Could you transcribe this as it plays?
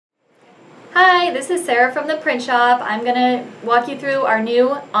Hi, this is Sarah from the Print Shop. I'm going to walk you through our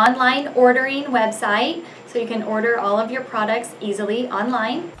new online ordering website so you can order all of your products easily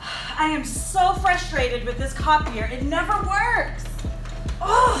online. I am so frustrated with this copier. It never works.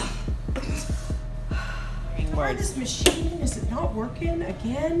 Oh. This machine, is it not working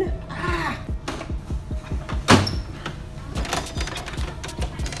again?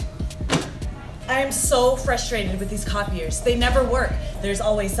 I am so frustrated with these copiers. They never work. There's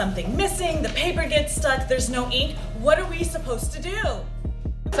always something missing, the paper gets stuck, there's no ink. What are we supposed to do?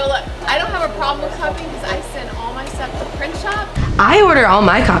 So look, I don't have a problem with copying because I send all my stuff to Print Shop. I order all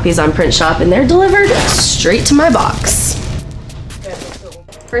my copies on Print Shop and they're delivered straight to my box.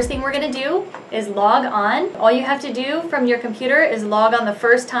 First thing we're going to do is log on. All you have to do from your computer is log on the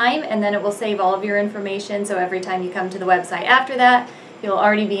first time, and then it will save all of your information, so every time you come to the website after that, you'll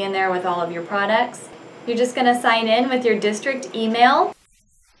already be in there with all of your products. You're just going to sign in with your district email.